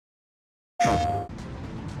Set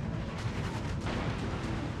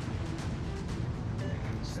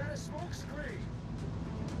a smoke screen.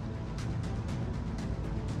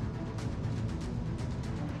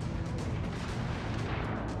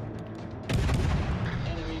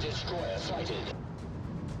 Enemy destroyer sighted.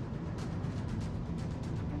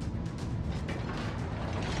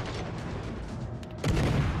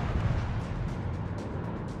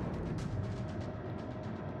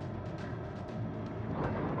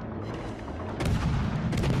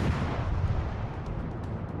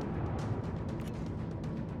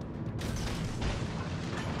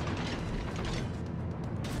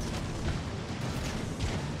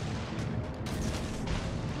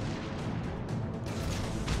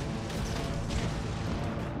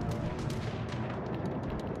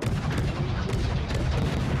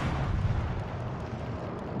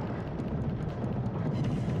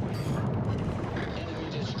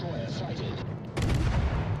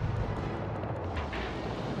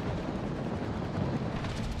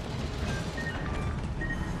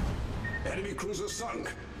 Enemy cruiser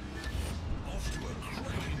sunk. Off to a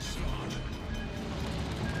cracking start.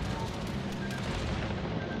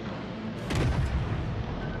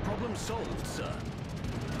 Problem solved, sir.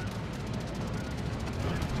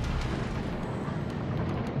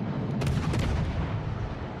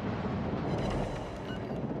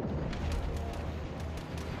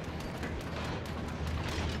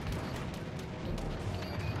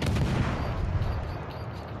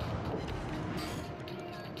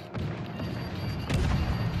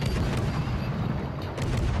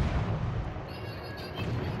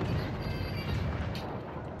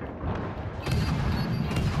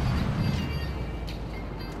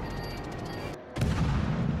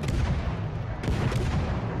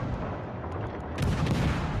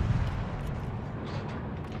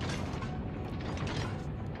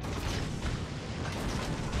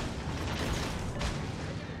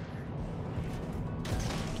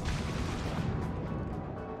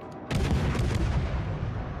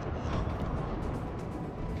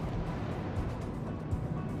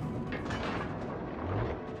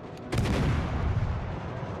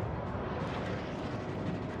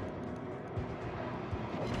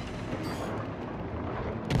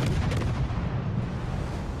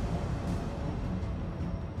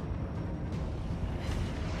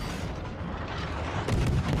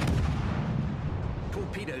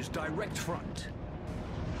 Torpedoes direct front.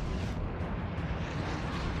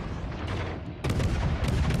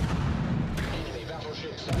 Enemy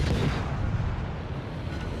battleship sighted.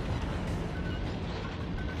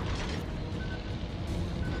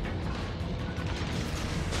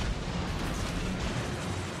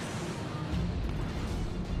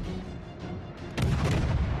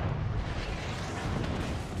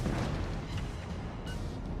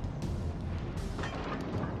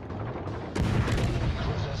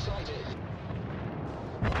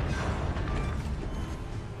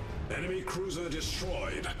 Enemy cruiser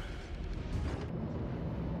destroyed.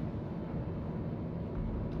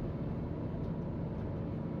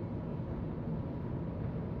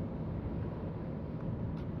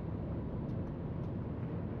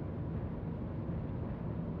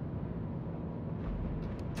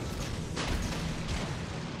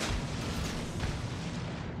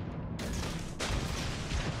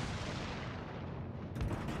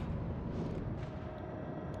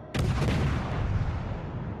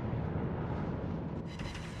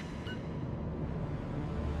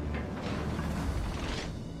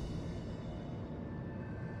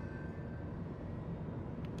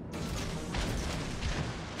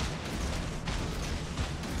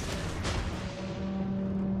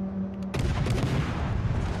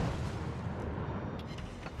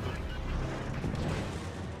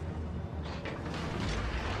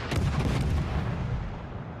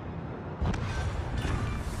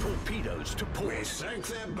 Torpedoes to port. We sank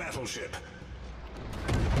their battleship.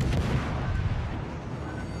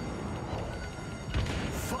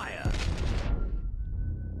 Fire.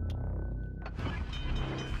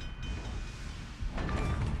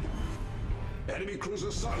 Enemy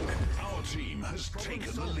cruiser sunk. Our team has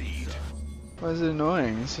taken the lead. Why is it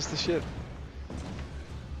annoying? It's just the shit.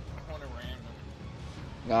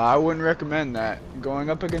 Nah, I wouldn't recommend that. Going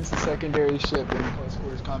up against the secondary ship in close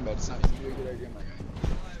quarters combat is not usually a good idea, my guy.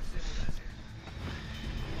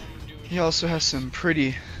 He also has some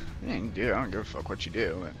pretty... Dang, dude, I don't give a fuck what you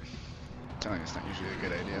do, but... I'm telling you, it's not usually a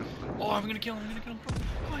good idea. Oh, I'm gonna kill him,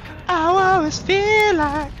 Oh my god. I always feel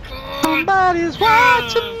like somebody's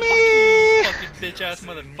watching me. Fucking bitch ass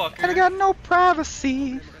motherfucker. And I got no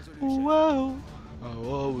privacy. Whoa. I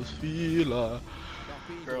always feel like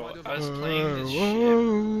Bro, I was playing this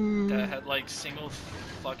ship that had like single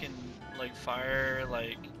fucking like fire,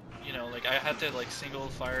 like, you know, like I had to like single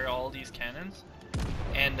fire all these cannons,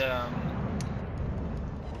 and did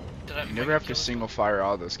I You never have to single fire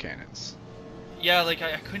all those cannons. yeah, like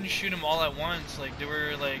I couldn't shoot them all at once. Like they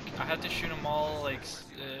were like I had to shoot them all like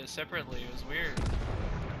separately. It was weird.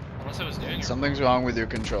 Unless I was doing it. Something's wrong with your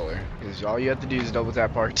controller, because all you have to do is double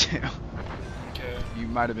tap R2. Okay. You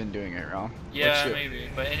might have been doing it wrong. Yeah, maybe.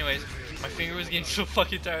 But anyways, my finger was getting so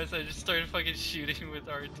fucking tired, so I just started fucking shooting with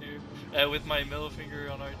R2, with my middle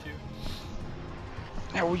finger on R2.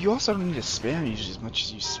 Yeah, well, you also don't need to spam use as much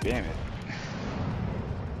as you spam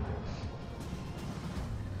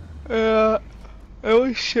it. The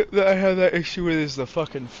only ship that I have that issue with is the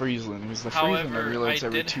fucking Friesland, because the Friesland reloads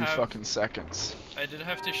every 2 fucking seconds. I did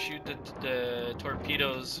have to shoot the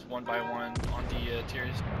torpedoes one by one on the tier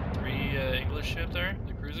 3 English ship there,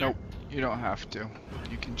 the cruiser. Nope, you don't have to.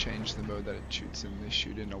 You can change the mode that it shoots in. They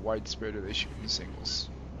shoot in a widespread or they shoot in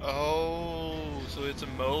singles. Oh, so it's a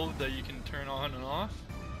mode that you can turn on and off?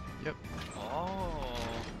 Yep. Oh.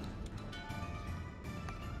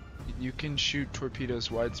 You can shoot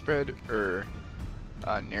torpedoes widespread or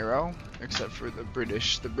narrow, except for the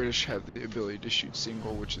British. The British have the ability to shoot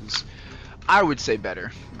single, which is, I would say,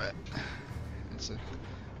 better, but it's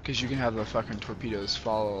because you can have the fucking torpedoes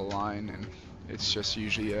follow a line, and it's just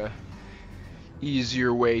usually a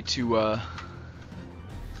easier way to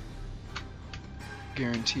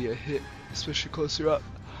guarantee a hit, especially closer up.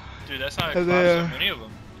 Dude, that's not so many of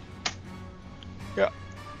them. Yeah.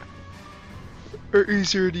 Or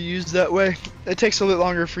easier to use that way. It takes a little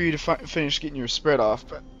longer for you to finish getting your spread off,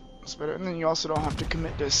 but it's better. And then you also don't have to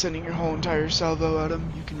commit to sending your whole entire salvo at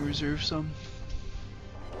them. You can reserve some.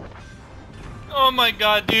 Oh my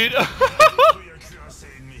god, dude.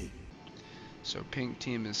 So pink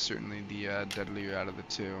team is certainly the deadlier out of the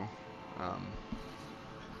two.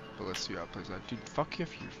 But let's see how it plays out. Dude, fuck your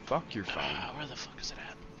phone. Where the fuck is it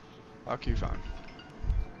at? Fuck your phone.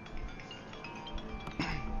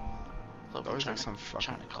 Look, Always like some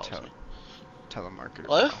fucking telemarketer.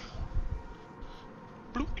 Hello?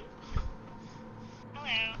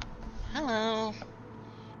 Hello. Hello.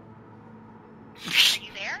 Are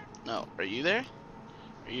you there? No, are you there?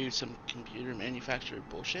 Are you some computer manufacturer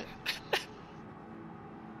bullshit?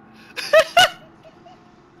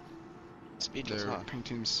 Speed was There, on. pink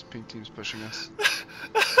team's pushing us.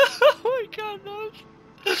 Oh my god, no.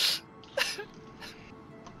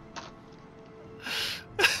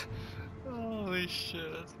 Holy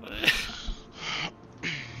shit, that's funny.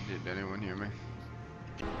 Did anyone hear me?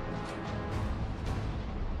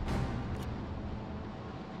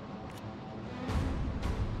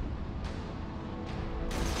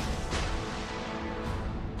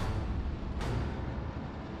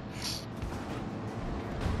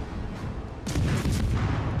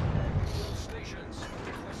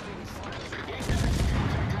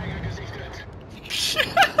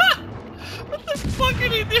 What the fuck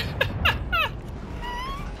did he do?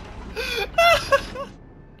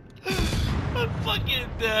 I'm fucking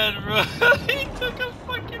dead, bro. He took a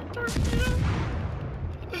fucking torpedo.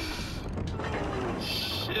 Oh,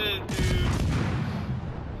 shit, dude.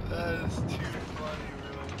 That is too funny,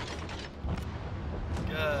 bro.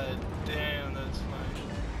 God damn, that's funny.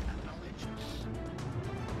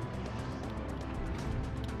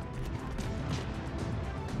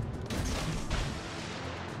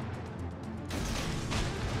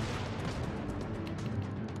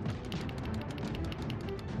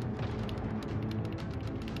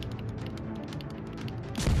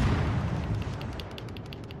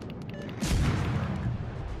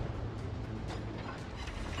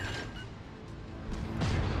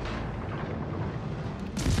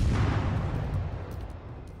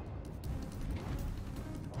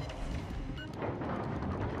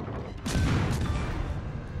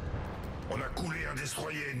 On a coulé un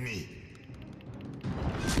destroyer ennemi.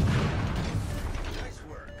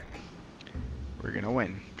 We're gonna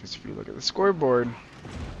win, because if you look at the scoreboard,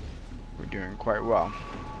 we're doing quite well.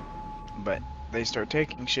 But they start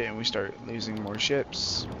taking shit and we start losing more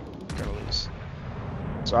ships, we're gonna lose.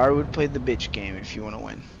 So I would play the bitch game if you want to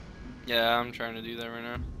win. Yeah, I'm trying to do that right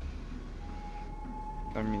now.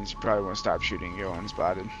 That means you probably want to stop shooting, go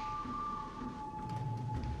unspotted.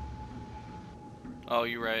 Oh,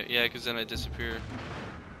 you're right. Yeah, because then I disappear.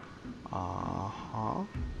 Uh-huh.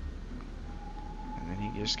 And then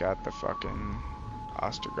he just got the fucking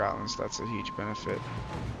Ostergrotlins. That's a huge benefit.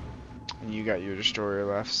 And you got your destroyer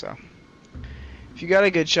left, so. If you got a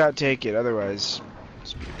good shot, take it. Otherwise,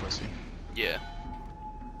 just be a pussy. Yeah.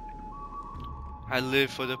 I live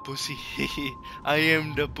for the pussy. I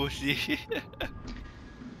am the pussy.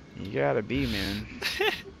 You gotta be, man.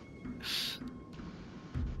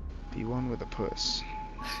 Be one with a puss.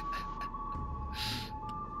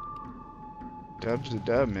 Dub's a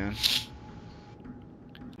dub, man.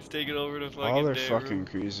 He's taking over the fucking All their day, fucking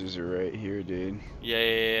bro. cruisers are right here, dude.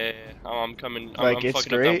 Yeah. Oh, I'm coming. Like, I'm it's fucking up that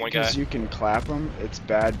great one guy. because you can clap them. It's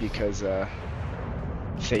bad because, if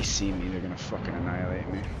they see me, they're gonna fucking annihilate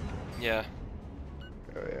me. Yeah.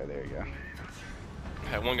 Oh, yeah, there you go. I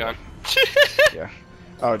had one guy. Yeah.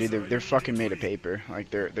 Oh, dude, they're fucking made of paper. Like,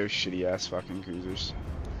 they're shitty-ass fucking cruisers.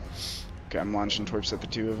 Okay, I'm launching torps at the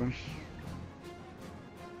two of them.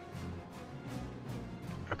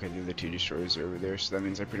 Okay, the other two destroyers are over there, so that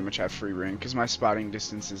means I pretty much have free reign, because my spotting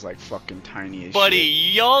distance is, like, fucking tiny as Buddy,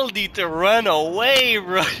 shit. y'all need to run away,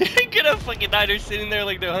 bro. You're gonna fucking die there sitting there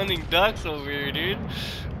like they're hunting ducks over here, dude.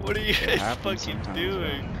 What are you It guys happens fucking sometimes,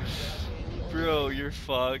 doing? Bro, you're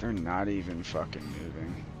fucked. They're not even fucking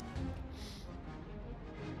moving.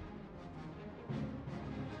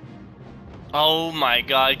 Oh my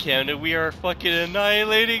god, Camden, we are fucking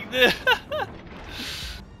annihilating this.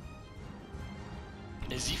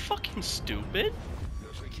 Is he fucking stupid?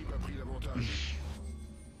 Notre équipe a pris l'avantage.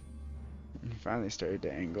 You finally started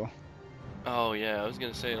to angle. Oh yeah, I was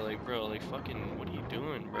gonna say like, bro, like fucking, what are you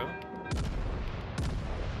doing, bro?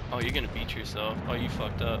 Oh, you're gonna beat yourself. Oh, you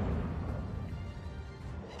fucked up.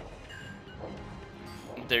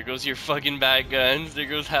 There goes your fucking bad guns. There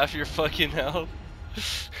goes half your fucking health.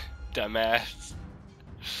 Dumbass.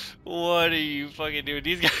 What are you fucking doing?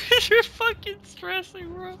 These guys are fucking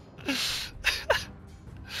stressing, bro.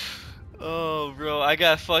 Oh, bro, I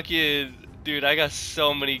got fucking... Dude, I got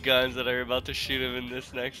so many guns that are about to shoot him in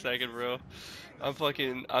this next second, bro.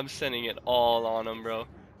 I'm sending it all on him, bro.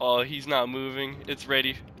 Oh, he's not moving. It's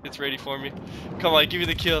ready. It's ready for me. Come on, give me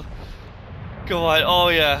the kill. Come on. Oh,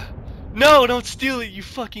 yeah. No, don't steal it, you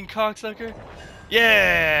fucking cocksucker.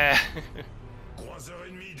 Yeah. Croiseur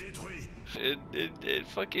ennemi détruit.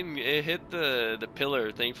 It hit the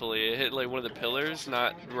pillar, thankfully. It hit like one of the pillars,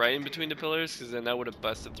 not right in between the pillars, because then that would have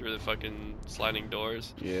busted through the fucking sliding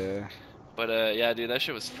doors. Yeah. But yeah, dude, that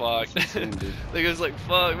shit was fucked. Insane, dude. Like, I was like,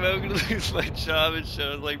 fuck, man, I'm gonna lose my job and shit.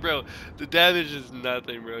 I was like, bro, the damage is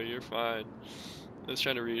nothing, bro, you're fine. I was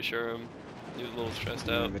trying to reassure him. He was a little stressed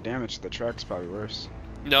Yeah, out. the damage to the truck's probably worse.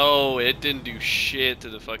 No, it didn't do shit to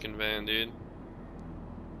the fucking van, dude.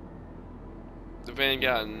 The van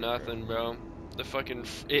got nothing, bro. The fucking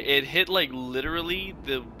it hit like literally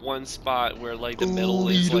the one spot where like the middle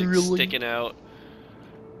is like sticking out,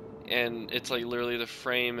 and it's like literally the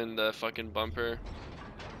frame and the fucking bumper.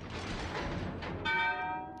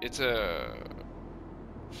 It's a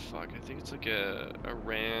fuck. I think it's like a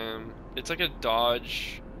Ram. It's like a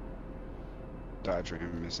Dodge. Dodge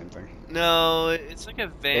Ram, the same thing. No, it's like a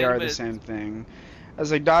van. They are but the same thing. I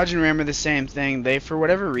was like, Dodge and Ram are the same thing. They, for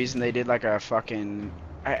whatever reason, they did like a fucking...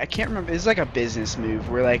 I can't remember. It's like a business move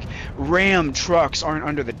where like Ram trucks aren't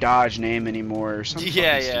under the Dodge name anymore or something.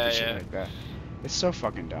 Shit like that. It's so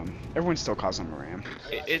fucking dumb. Everyone still calls them a Ram.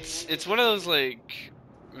 It's one of those like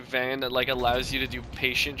van that like allows you to do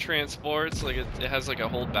patient transports. Like it has like a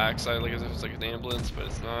whole backside, like as if it's like an ambulance, but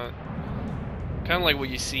it's not. Kind of like what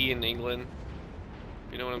you see in England.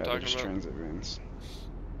 You know what I'm talking just about? transit vans.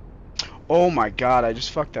 Oh my god! I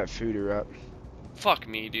just fucked that fooder up. Fuck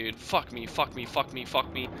me, dude. Fuck me. Fuck me. Fuck me.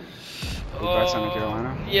 Fuck me. You bought South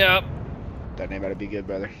Carolina? Yep. That ain't about to be good,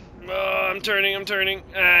 brother. Oh, I'm turning. I'm turning.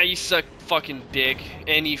 Ah, you suck, fucking dick.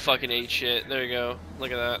 And you fucking ate shit. There you go.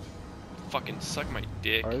 Look at that. Fucking suck my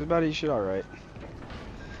dick. Alright, buddy, shit alright.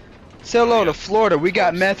 Say hello to Florida. We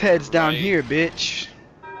got meth heads down here, bitch.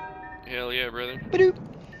 Hell yeah, brother. Ba-doop.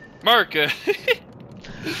 Marka.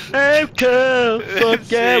 Okay,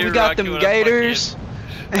 fuck yeah, we got them gators.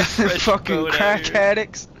 Fucking crack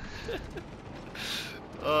addicts.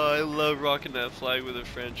 Oh, I love rocking that flag with a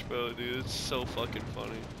French boat, dude. It's so fucking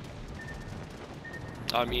funny.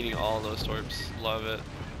 I'm eating all those torps. Love it.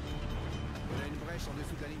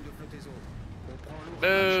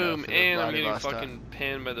 Boom! And I'm getting fucking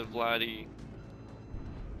pinned by the Vladdy.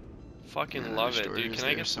 Fucking love it, dude. Can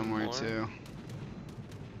I get some somewhere more? too?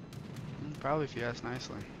 Probably if you ask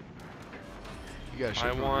nicely. You gotta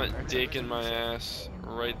I want dick in my ass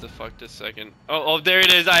right the fuck this second. Oh, there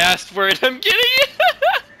it is. I asked for it. I'm getting it.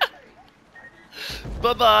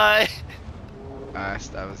 Bye bye.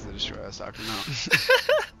 That was the destroyer I was talking about.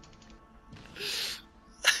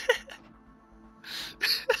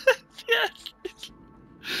 Yes.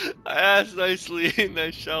 I asked nicely and I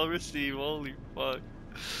shall receive. Holy fuck.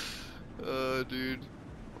 Dude.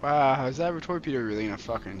 Wow, is that torpedo really gonna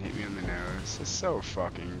fucking hit me on the nose? It's so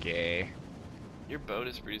fucking gay. Your boat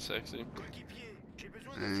is pretty sexy.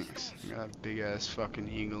 Thanks. Got a big ass fucking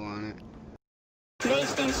eagle on it.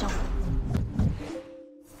 PlayStation